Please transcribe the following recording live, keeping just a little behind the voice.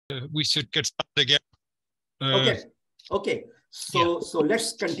we should get started again. Okay. So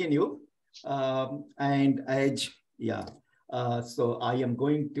let's continue. So I am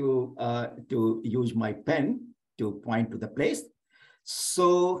going to use my pen to point to the place.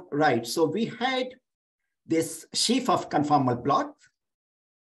 So right. So we had this sheaf of conformal blocks.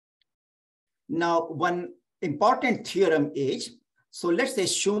 Now, one important theorem is, so let's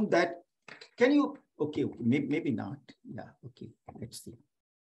assume that, can you, okay, maybe not. Yeah, okay, let's see.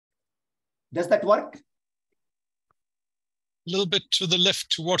 Does that work? A little bit to the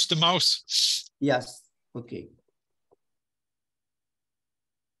left towards the mouse. Yes, okay.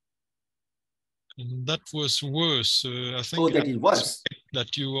 And that was worse. I think. Oh, that is worse.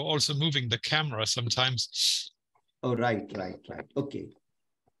 That you were also moving the camera sometimes. Oh, right. Okay.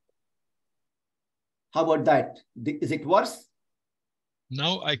 How about that? Is it worse?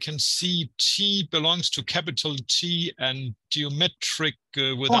 Now I can see T belongs to capital T and geometric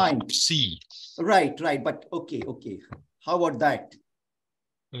with a C. Right. But okay. How about that?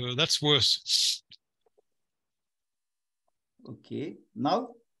 That's worse. Okay. Now?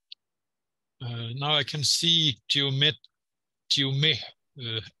 Now I can see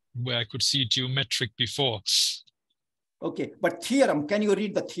where I could see geometric before. Okay. But theorem, can you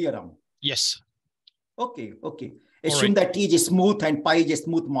read the theorem? Yes. Okay. Assume that T is smooth and pi is a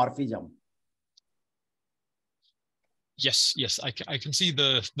smooth morphism. Yes, I can see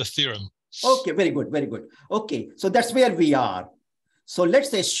the theorem. Okay, very good. Okay, so that's where we are. So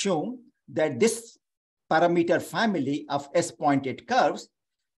let's assume that this parameter family of S-pointed curves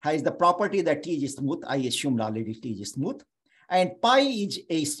has the property that T is smooth. I assumed already T is smooth. And pi is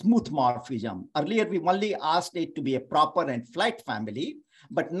a smooth morphism. Earlier, we only asked it to be a proper and flat family.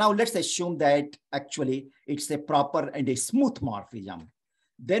 But now let's assume that actually it's a proper and a smooth morphism.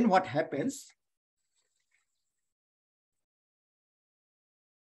 Then what happens?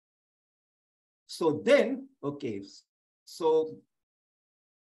 So then, okay, so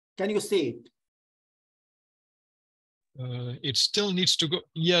can you say it? It still needs to go.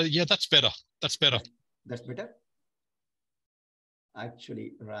 Yeah, that's better. That's better. That's better?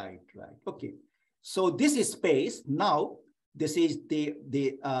 Actually, right. Okay, so this is space. Now, this is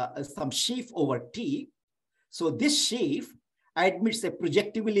some sheaf over T. So this sheaf admits a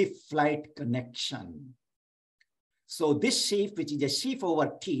projectively flat connection. So this sheaf, which is a sheaf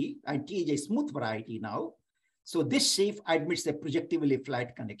over T, and T is a smooth variety now. So this sheaf admits a projectively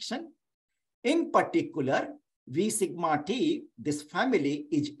flat connection. In particular, V sigma T, this family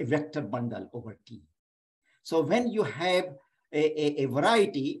is a vector bundle over T. So when you have a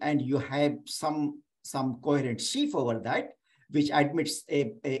variety and you have some coherent sheaf over that, which admits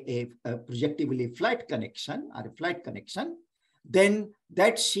a projectively flat connection or a flat connection, then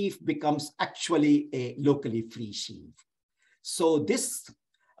that sheaf becomes actually a locally free sheaf. So this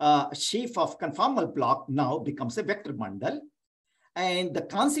sheaf of conformal block now becomes a vector bundle. And the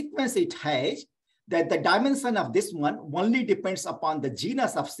consequence it has that the dimension of this one only depends upon the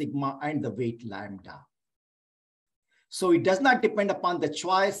genus of sigma and the weight lambda. So it does not depend upon the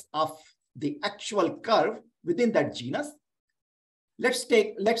choice of the actual curve within that genus. Let's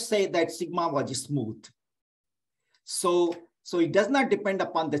say that sigma was smooth. So it does not depend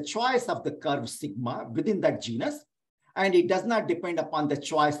upon the choice of the curve sigma within that genus, and it does not depend upon the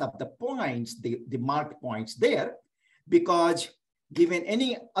choice of the points, the marked points there, because given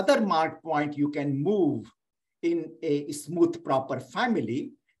any other marked point, you can move in a smooth proper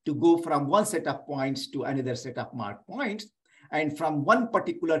family to go from one set of points to another set of marked points, and from one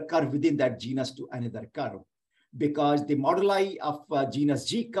particular curve within that genus to another curve, because the moduli of genus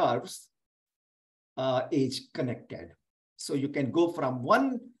G curves is connected. So you can go from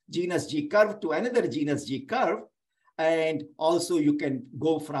one genus G curve to another genus G curve, and also you can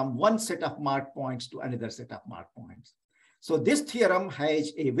go from one set of marked points to another set of marked points. So this theorem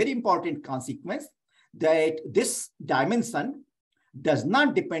has a very important consequence that this dimension does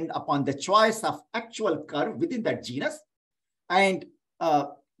not depend upon the choice of actual curve within that genus, and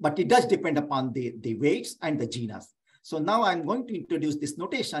but it does depend upon the weights and the genus. So now I'm going to introduce this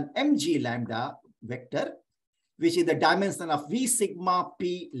notation mg lambda vector, which is the dimension of V sigma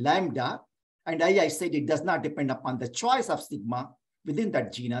P lambda. And as I said, it does not depend upon the choice of sigma within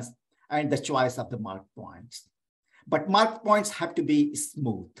that genus and the choice of the marked points. But marked points have to be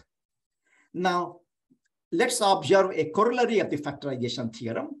smooth. Now, let's observe a corollary of the factorization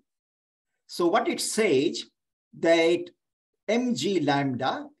theorem. So what it says that mg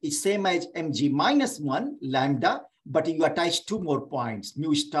lambda is same as mg minus 1 lambda, but you attach two more points,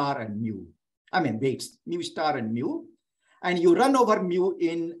 mu star and mu. I mean weights, mu star and mu, and you run over mu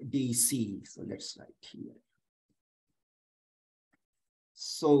in DC. So let's write here.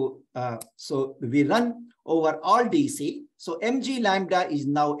 So we run over all DC. So mg lambda is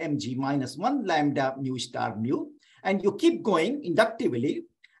now mg minus 1 lambda mu star mu. And you keep going inductively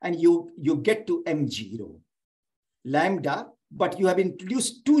and you get to m0 lambda, but you have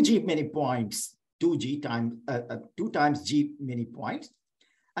introduced 2g many points, 2g times 2 times g many points.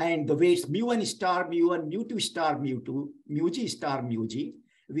 And the weights mu1 star mu1, mu2 star mu2, mu g star mu g,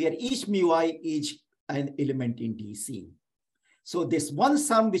 where each mu I is an element in DC. So this one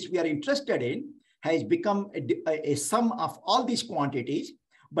sum which we are interested in has become a sum of all these quantities,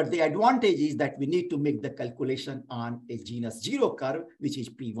 but the advantage is that we need to make the calculation on a genus 0 curve, which is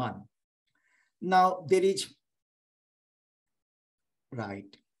P1. Now there is,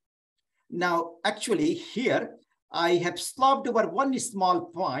 right. Now actually here I have sloped over one small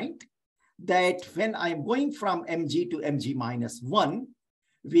point that when I'm going from mg to mg minus 1,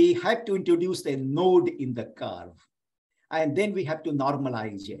 we have to introduce a node in the curve. And then we have to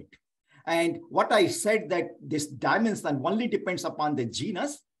normalize it. And what I said that this dimension only depends upon the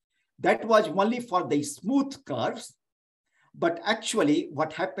genus, that was only for the smooth curves. But actually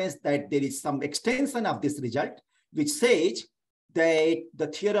what happens that there is some extension of this result, which says that the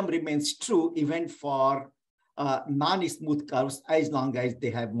theorem remains true even for non-smooth curves as long as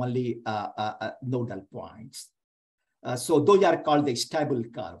they have only nodal points. So those are called the stable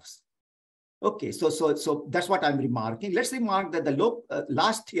curves. Okay, so that's what I'm remarking. Let's remark that the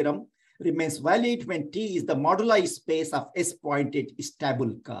last theorem remains valid when T is the moduli space of S-pointed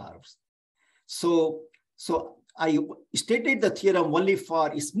stable curves. So I stated the theorem only for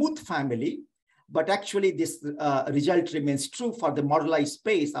a smooth family, but actually this result remains true for the moduli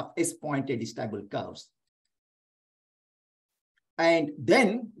space of S-pointed stable curves. And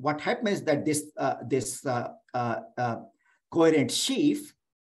then what happens that this coherent sheaf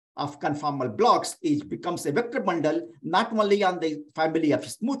of conformal blocks becomes a vector bundle, not only on the family of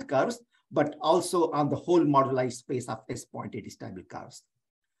smooth curves, but also on the whole moduli space of S-pointed stable curves.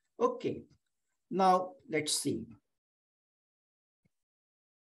 Okay, now let's see.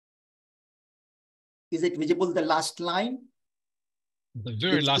 Is it visible, the last line? The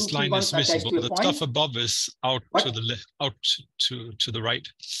very last line is visible. The stuff above is out to the left, out to the right.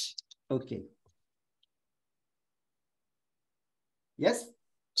 Okay. Yes.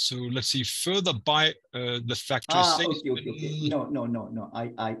 So let's see, further by the factorization. Okay. No.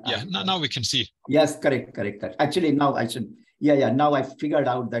 Now we can see. Yes, correct. Actually, now I should. Now I figured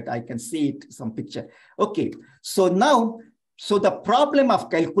out that I can see it, some picture. Okay. So now, the problem of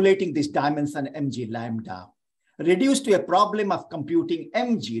calculating this dimension mg lambda reduced to a problem of computing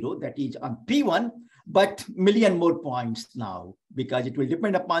m0, that is on P1, but million more points now, because it will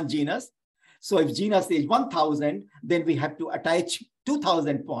depend upon genus. So if genus is 1000, then we have to attach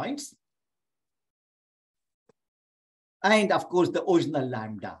 2000 points. And of course, the original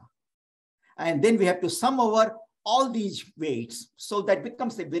lambda. And then we have to sum over all these weights. So that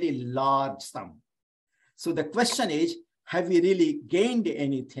becomes a very large sum. So the question is, have we really gained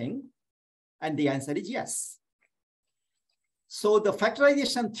anything? And the answer is yes. So the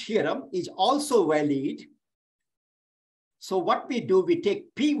factorization theorem is also valid. So what we do, we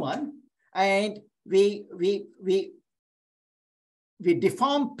take P1 and we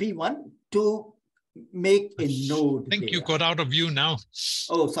deform P1 to make a node. I think you got out of view now.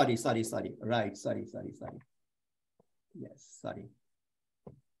 Oh, sorry. Right, sorry. Yes, sorry.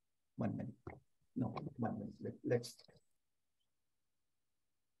 1 minute. No, 1 minute. Let's.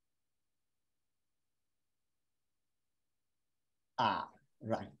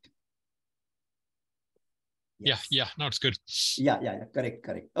 Right. Yes. Yeah, now it's good. Yeah, correct.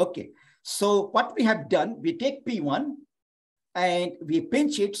 Okay, so what we have done, we take P1 and we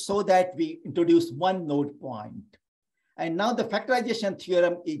pinch it so that we introduce one node point. And now the factorization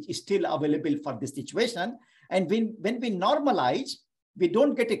theorem is still available for this situation. And when we normalize, we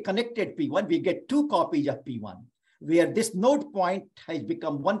don't get a connected P1, we get two copies of P1, where this node point has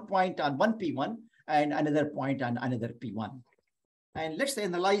become one point on one P1 and another point on another P1. And let's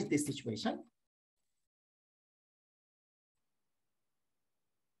analyze this situation.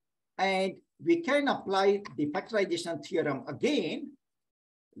 And we can apply the factorization theorem again.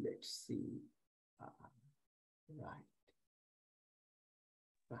 Let's see. Right.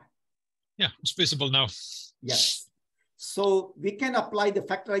 Yeah, it's visible now. Yes. So we can apply the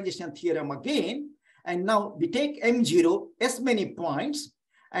factorization theorem again. And now we take M0 as many points,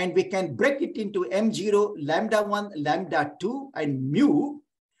 and we can break it into M0, lambda 1, lambda 2, and mu,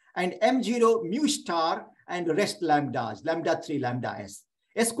 and M0, mu star, and rest lambdas, lambda 3, lambda s.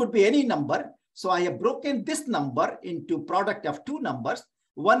 S could be any number. So I have broken this number into product of two numbers.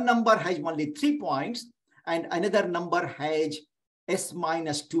 One number has only 3 points, and another number has S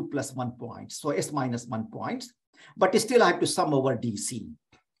minus 2 plus 1 points. So S minus 1 points, but still I have to sum over DC.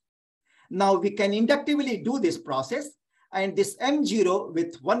 Now we can inductively do this process, and this M0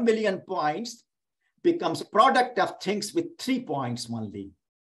 with 1 million points becomes product of things with 3 points only.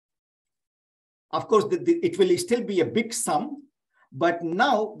 Of course, it will still be a big sum, but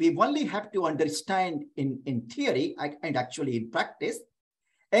now we only have to understand in theory and actually in practice,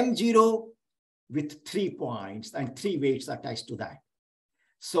 M0 with 3 points and 3 weights attached to that.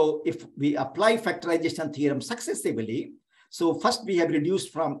 So if we apply factorization theorem successively, so first we have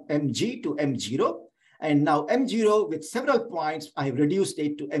reduced from mg to m0, and now m0 with several points, I have reduced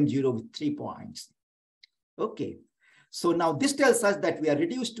it to m0 with 3 points. Okay, so now this tells us that we are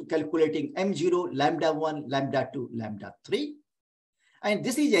reduced to calculating m0, lambda 1, lambda 2, lambda 3. And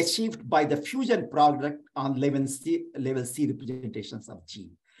this is achieved by the fusion product on level C representations of G.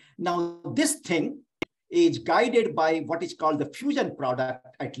 Now this thing is guided by what is called the fusion product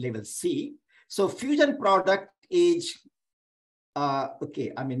at level C. So fusion product is,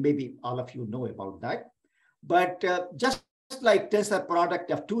 okay, I mean, maybe all of you know about that, but just like tensor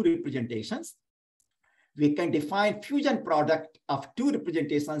product of 2 representations, we can define fusion product of 2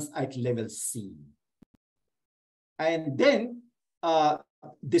 representations at level C. And then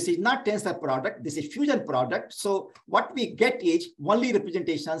this is not tensor product, this is fusion product. So what we get is only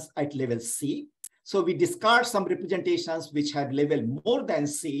representations at level C. So we discard some representations which have level more than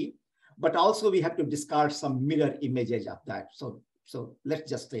C, but also we have to discard some mirror images of that. So let's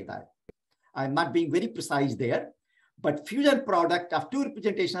just say that. I'm not being very precise there, but fusion product of 2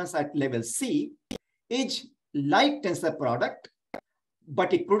 representations at level C is like tensor product,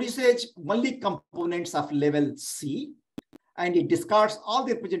 but it produces only components of level C, and it discards all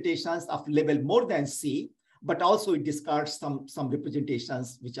the representations of level more than C, but also it discards some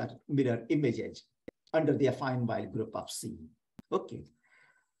representations which are mirror images under the affine while group of C. Okay,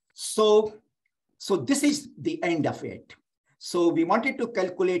 so this is the end of it. So we wanted to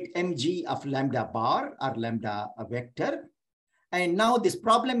calculate mg of lambda bar or lambda vector. And now this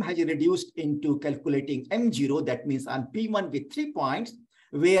problem has reduced into calculating m0, that means on P1 with 3 points,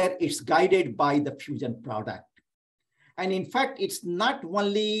 where it's guided by the fusion product. And in fact, it's not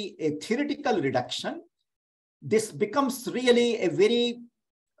only a theoretical reduction. This becomes really a very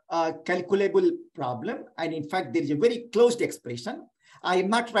calculable problem. And in fact, there is a very closed expression. I am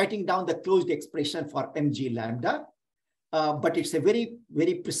not writing down the closed expression for mg lambda, but it's a very,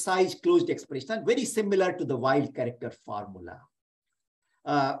 very precise closed expression, very similar to the wild character formula.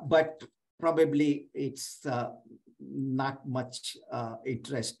 But probably it's not much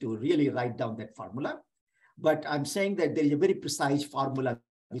interest to really write down that formula. But I'm saying that there is a very precise formula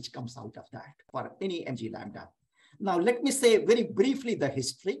which comes out of that for any mg lambda. Now, let me say very briefly the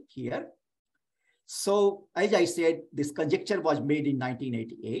history here. So as I said, this conjecture was made in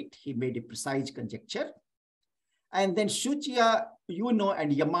 1988. He made a precise conjecture. And then Shuchiya, Yuno,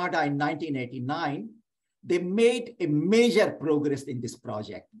 and Yamada in 1989, they made a major progress in this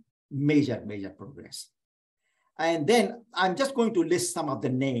project, major progress. And then I'm just going to list some of the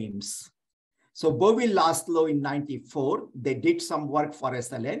names. So Bovil Laszlo in 94, they did some work for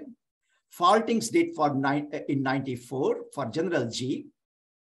SLN. Faltings did in 94 for general G.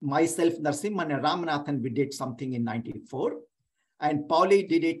 Myself, Narasimhan, and Ramanathan, we did something in 94. And Pauli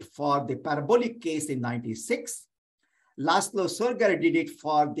did it for the parabolic case in 96. Laszlo Sorger did it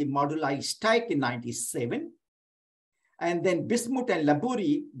for the moduli stack in 97. And then Bismuth and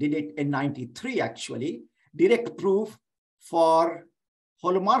Laburi did it in 93, actually. Direct proof for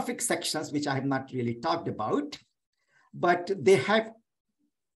holomorphic sections, which I have not really talked about, but they have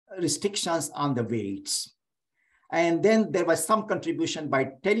restrictions on the weights. And then there was some contribution by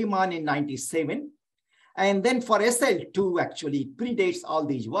Telemann in 97. And then for SL2, actually, predates all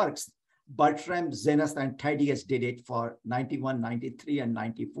these works. Bertram, Zenas, and Thaddeus did it for 91, 93, and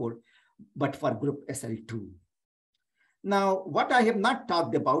 94, but for group SL2. Now, what I have not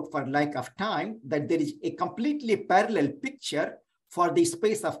talked about for lack of time, that there is a completely parallel picture for the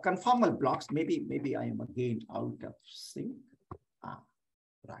space of conformal blocks. Maybe I am again out of sync.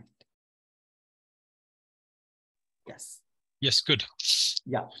 Right. Yes. Yes, good.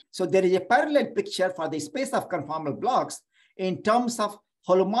 Yeah. So there is a parallel picture for the space of conformal blocks in terms of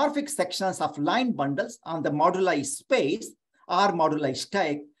holomorphic sections of line bundles on the moduli space or moduli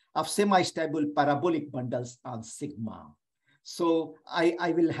stack of semi-stable parabolic bundles on sigma. So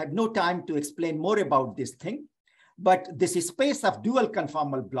I will have no time to explain more about this thing, but this space of dual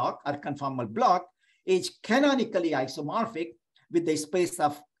conformal block or conformal block is canonically isomorphic with the space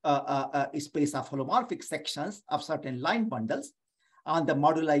of holomorphic sections of certain line bundles on the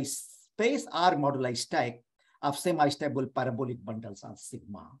moduli space or moduli stack of semi-stable parabolic bundles on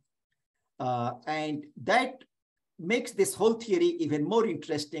sigma. And that makes this whole theory even more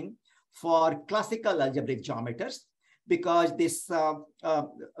interesting for classical algebraic geometers, because this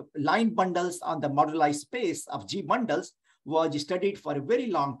line bundles on the moduli space of G bundles was studied for a very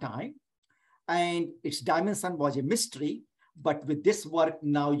long time, and its dimension was a mystery. But with this work,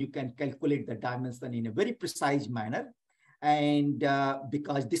 now you can calculate the dimension in a very precise manner, and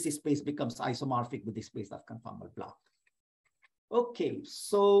because this space becomes isomorphic with the space of conformal block. Okay,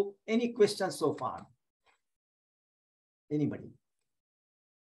 so any questions so far? Anybody?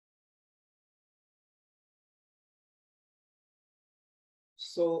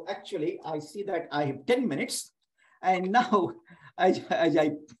 So actually, I see that I have 10 minutes. And now, as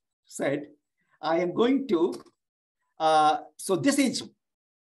I said, I am going to, so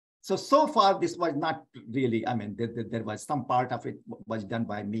far this was not really, I mean, there was some part of it was done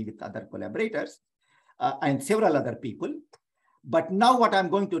by me with other collaborators and several other people. But now what I'm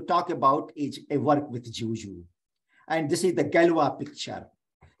going to talk about is a work with Jiuzu. And this is the Galois picture.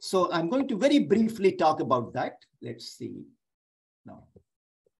 So I'm going to very briefly talk about that. Let's see. No.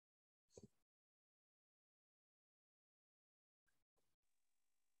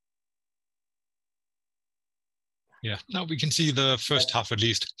 Yeah, now we can see the first half at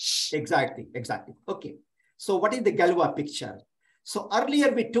least. Exactly. Okay. So what is the Galois picture? So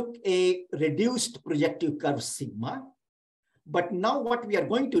earlier we took a reduced projective curve sigma, but now what we are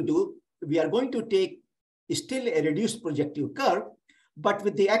going to do, we are going to take still a reduced projective curve, but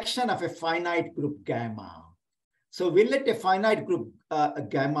with the action of a finite group gamma. So we let a finite group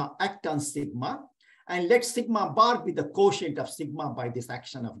gamma act on sigma, and let sigma bar be the quotient of sigma by this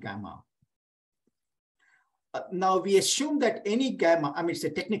action of gamma. Now we assume that any gamma, I mean, it's a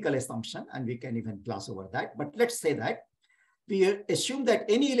technical assumption and we can even gloss over that, but let's say that we assume that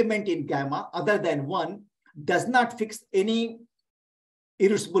any element in gamma other than 1 does not fix any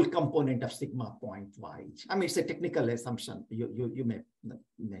irreducible component of sigma pointwise. I mean, it's a technical assumption. You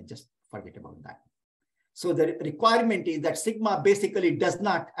may just forget about that. So the requirement is that sigma basically does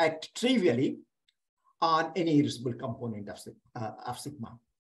not act trivially on any irreducible component of sigma.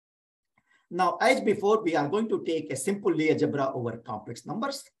 Now, as before, we are going to take a simple Lie algebra over complex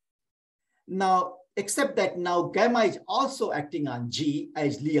numbers. Now, except that now gamma is also acting on G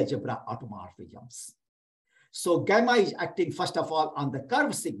as Lie algebra automorphisms. So gamma is acting first of all on the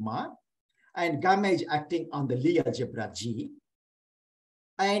curve sigma, and gamma is acting on the Lie algebra G.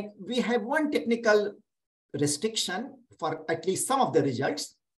 And we have one technical restriction for at least some of the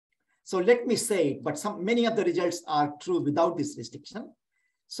results. So let me say it, but many of the results are true without this restriction.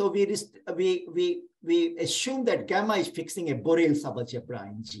 So we assume that gamma is fixing a Borel subalgebra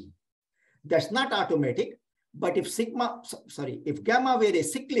in G. That's not automatic, but if gamma were a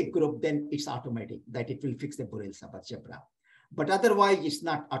cyclic group, then it's automatic that it will fix a Borel subalgebra. But otherwise, it's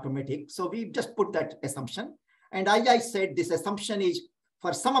not automatic. So we just put that assumption. And as I said, this assumption is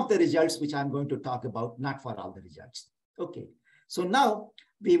for some of the results, which I'm going to talk about, not for all the results. Okay. So now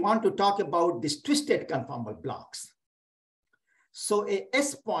we want to talk about these twisted conformal blocks. So a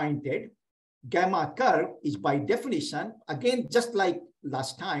S-pointed gamma curve is by definition, again, just like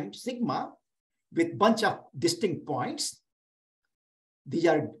last time, sigma with bunch of distinct points. These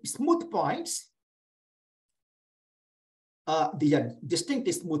are smooth points. These are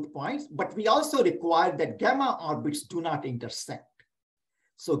distinct smooth points, but we also require that gamma orbits do not intersect.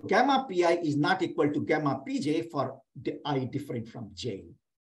 So gamma pi is not equal to gamma pj for I different from j.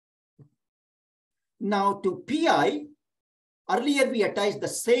 Now to pi, earlier we attached the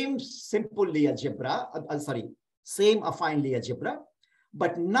same simple Lie algebra, same affine Lie algebra,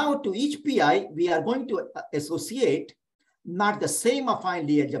 but now to each pi, we are going to associate not the same affine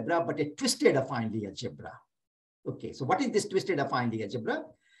Lie algebra, but a twisted affine Lie algebra. Okay, so what is this twisted affine Lie algebra?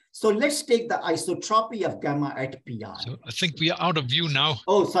 So let's take the isotropy of gamma at pi. So I think we are out of view now.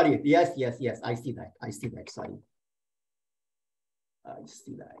 Oh, sorry. Yes. I see that. Sorry. I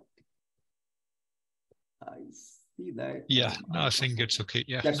see that. Yeah, no, I think it's okay.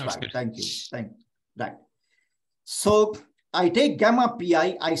 Yeah, that's no, right. good. Thank you. Right. So I take gamma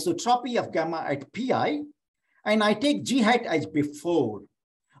pi, isotropy of gamma at pi, and I take g hat as before.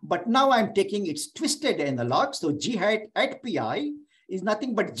 But now I'm taking its twisted analog. So g hat at pi is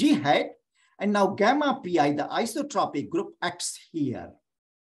nothing but g hat. And now gamma pi, the isotropic group, acts here.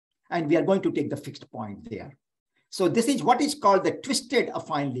 And we are going to take the fixed point there. So this is what is called the twisted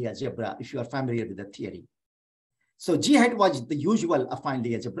affine Lie algebra, if you are familiar with the theory. So G hat was the usual affine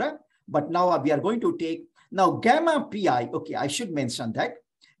Lie algebra, but now we are going to take, now gamma pi, okay, I should mention that.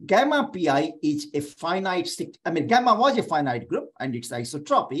 Gamma pi is a finite, gamma was a finite group and it's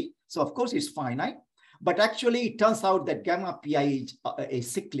isotropy. So of course it's finite, But actually, it turns out that gamma pi is a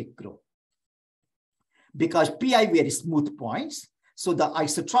cyclic group because pi were smooth points. So the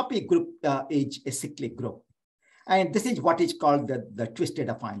isotropic group is a cyclic group. And this is what is called the twisted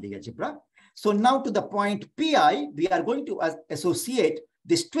affine Lie algebra. So now to the point pi, we are going to associate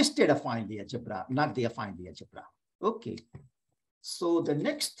this twisted affine Lie algebra, not the affine Lie algebra. Okay. So the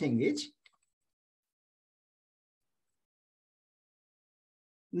next thing is,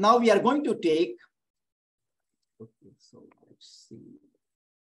 now we are going to take, okay, so let's see.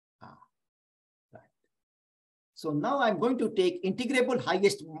 Right. So now I'm going to take integrable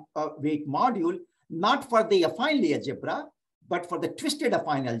highest weight module, not for the affine Lie algebra, but for the twisted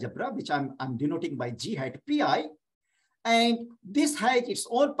affine algebra, which I'm denoting by G hat pi. And this has its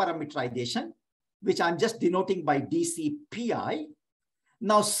own parameterization, which I'm just denoting by DC pi.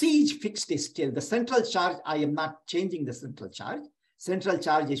 Now C is fixed still. The central charge, I am not changing the central charge. Central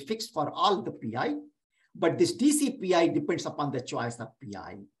charge is fixed for all the pi, but this DC pi depends upon the choice of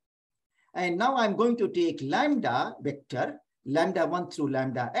pi. And now I'm going to take lambda vector, lambda 1 through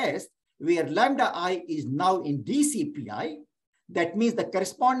lambda s, where lambda I is now in DC pi. That means the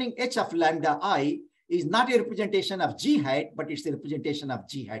corresponding h of lambda I is not a representation of G hat, but it's a representation of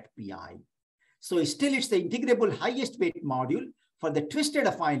G hat pi. So still it's the integrable highest weight module for the twisted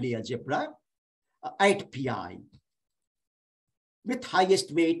affine Lie algebra at pi with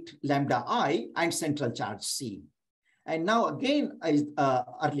highest weight lambda I and central charge C. And now again, as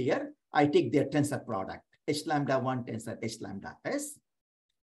earlier, I take their tensor product, H lambda 1 tensor H lambda S.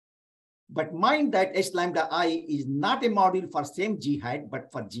 But mind that H lambda I is not a module for same G hat,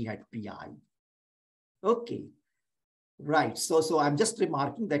 but for G hat pi. Okay, right. So I'm just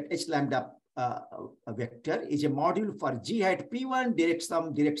remarking that H lambda vector is a module for G hat P1, direct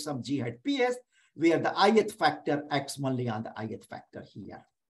sum G hat PS, where the ith factor acts only on the ith factor here.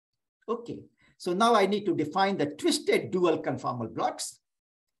 Okay, so now I need to define the twisted dual conformal blocks.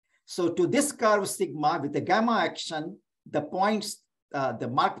 So to this curve sigma with the gamma action, the points, the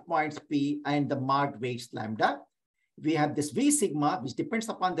marked points P and the marked weights lambda, we have this V sigma, which depends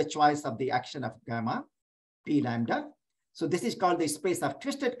upon the choice of the action of gamma, P lambda. So this is called the space of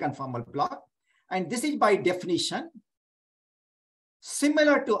twisted conformal block. And this is by definition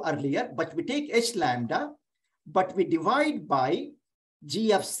similar to earlier, but we take H lambda, but we divide by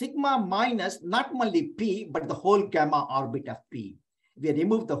G of sigma minus not only P, but the whole gamma orbit of P. We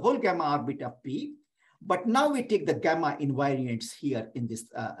remove the whole gamma orbit of P, but now we take the gamma invariants here in this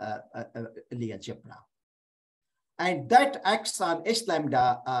Lie algebra. And that acts on H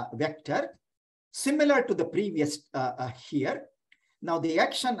lambda vector, similar to the previous here. Now the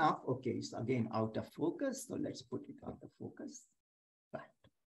action of, okay, it's again out of focus. So let's put it out of focus. Right.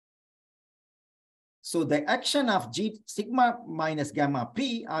 So the action of G sigma minus gamma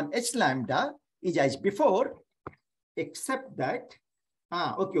P on H lambda is as before, except that,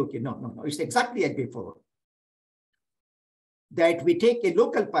 no, it's exactly as before. That we take a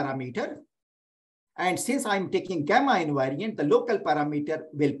local parameter, and since I'm taking gamma invariant, the local parameter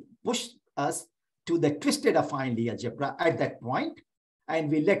will push us to the twisted affine Lie algebra at that point,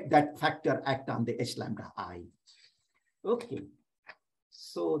 and we let that factor act on the H lambda I. Okay,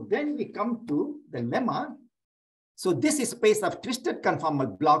 so then we come to the lemma. So this space of twisted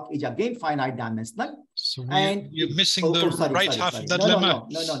conformal block is again finite dimensional. So you're missing the right half of that lemma.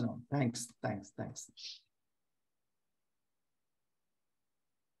 No. Thanks.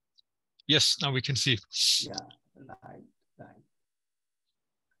 Yes, now we can see. Yeah, right.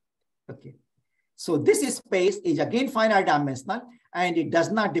 Okay. So this space is again finite dimensional, and it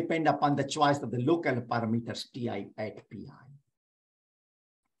does not depend upon the choice of the local parameters Ti at Pi.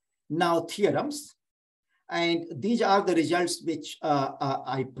 Now theorems, and these are the results which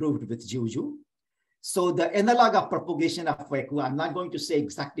I proved with Jiuzu. So the analog of propagation of vacuum, I'm not going to say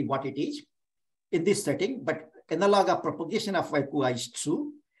exactly what it is in this setting, but analog of propagation of vacuum is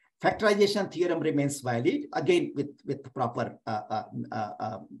true. Factorization theorem remains valid, again with proper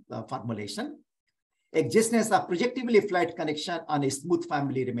formulation. Existence of projectively flat connection on a smooth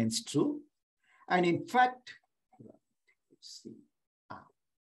family remains true. And in fact, let's see.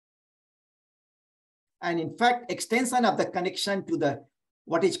 And in fact, extension of the connection to the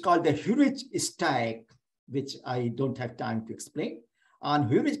what is called the Hurwitz stack, which I don't have time to explain. On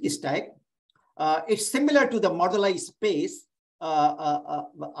Hurwitz stack, it's similar to the moduli space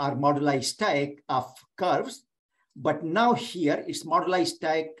or moduli stack of curves, but now here it's moduli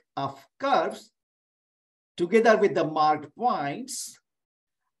stack of curves together with the marked points,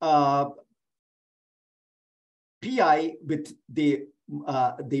 Pi with the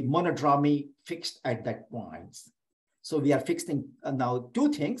monodromy fixed at that point. So we are fixing now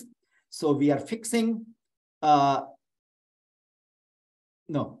two things. So we are fixing, we are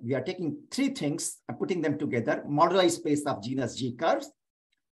taking three things and putting them together. Moduli space of genus G curves,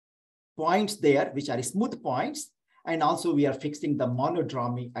 points there, which are smooth points. And also we are fixing the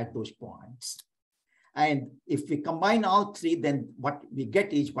monodromy at those points. And if we combine all three, then what we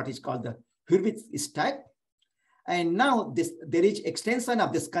get is what is called the Hurwitz stack. And now there is extension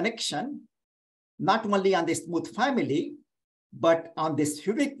of this connection, not only on the smooth family, but on this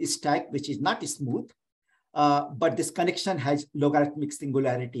Hurwitz stack, which is not smooth, but this connection has logarithmic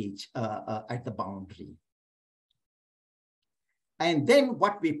singularities at the boundary. And then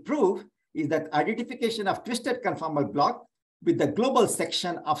what we prove is that identification of twisted conformal block with the global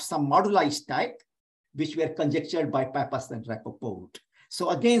section of some moduli stack, which were conjectured by Pappas and Rappaport.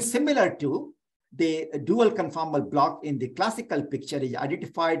 So again, similar to the dual conformal block in the classical picture is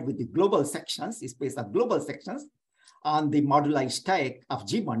identified with the global sections, space of global sections on the moduli stack of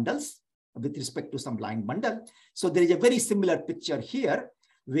G bundles with respect to some line bundle. So there is a very similar picture here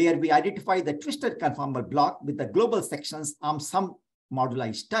where we identify the twisted conformal block with the global sections on some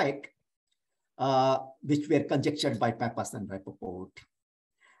moduli stack, which were conjectured by Pappas and Rappaport.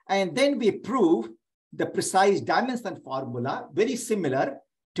 And then we prove the precise dimension formula, very similar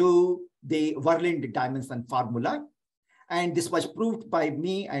to the Verlinde dimension formula. And this was proved by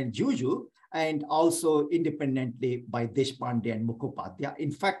me and Jiuzu, and also independently by Deshpande and Mukhopadhyay.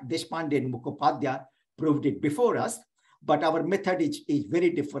 In fact, Deshpande and Mukhopadhyay proved it before us, but our method is very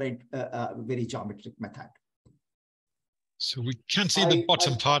different, very geometric method. So we can see the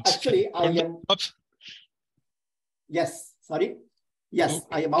bottom part. Actually, I am up. Yes, sorry. Yes, okay.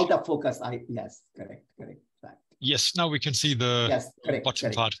 I am out of focus. Yes, correct. Right. Yes, now we can see the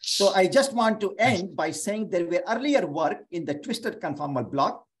bottom part. So I just want to end by saying there were earlier work in the twisted conformal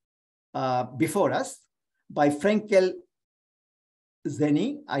block before us by Frenkel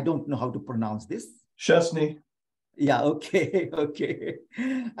Zeni. I don't know how to pronounce this. Chesney. Yeah, okay.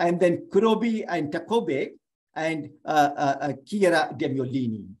 And then Kurobi and Takobe and Chiara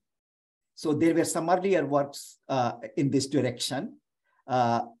Demiolini. So there were some earlier works in this direction.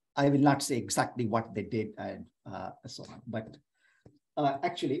 I will not say exactly what they did and so on, but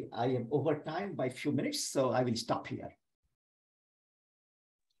actually I am over time by a few minutes, so I will stop here.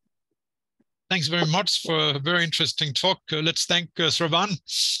 Thanks very much for a very interesting talk. Let's thank Shrawan.